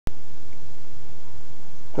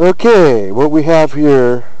Okay, what we have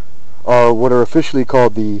here are what are officially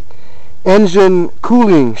called the engine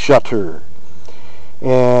cooling shutter,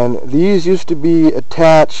 and these used to be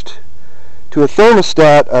attached to a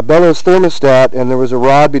thermostat, a Bellows thermostat, and there was a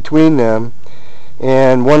rod between them,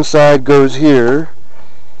 and one side goes here,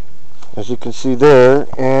 as you can see there,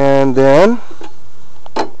 and then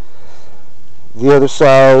the other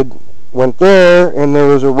side went there, and there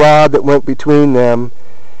was a rod that went between them.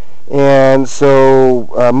 And so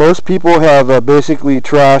most people have basically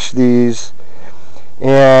trashed these,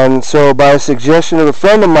 and so by suggestion of a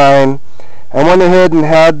friend of mine, I went ahead and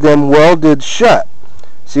had them welded shut.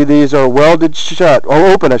 See, these are welded shut, or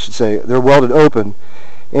open I should say. They're welded open,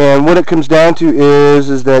 and what it comes down to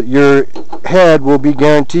is that your head will be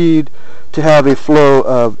guaranteed to have a flow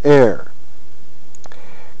of air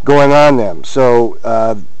going on them. So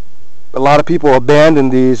a lot of people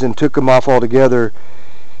abandoned these and took them off altogether,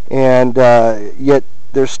 and yet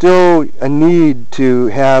there's still a need to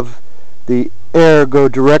have the air go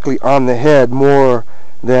directly on the head more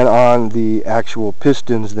than on the actual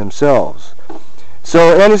pistons themselves.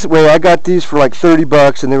 So anyway, I got these for like 30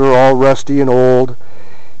 bucks, and they were all rusty and old.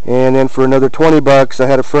 And then for another 20 bucks, I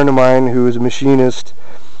had a friend of mine who was a machinist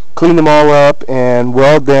clean them all up and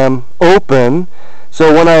weld them open.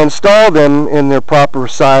 So when I install them in their proper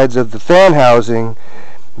sides of the fan housing,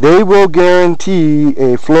 they will guarantee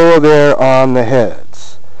a flow of air on the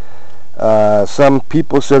heads. Some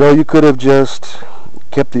people said, oh, you could have just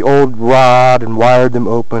kept the old rod and wired them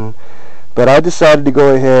open. But I decided to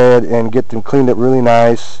go ahead and get them cleaned up really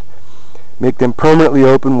nice, make them permanently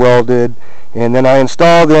open welded, and then I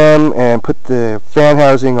install them and put the fan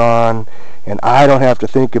housing on, and I don't have to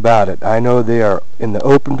think about it. I know they are in the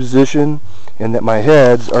open position and that my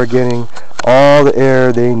heads are getting all the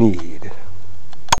air they need.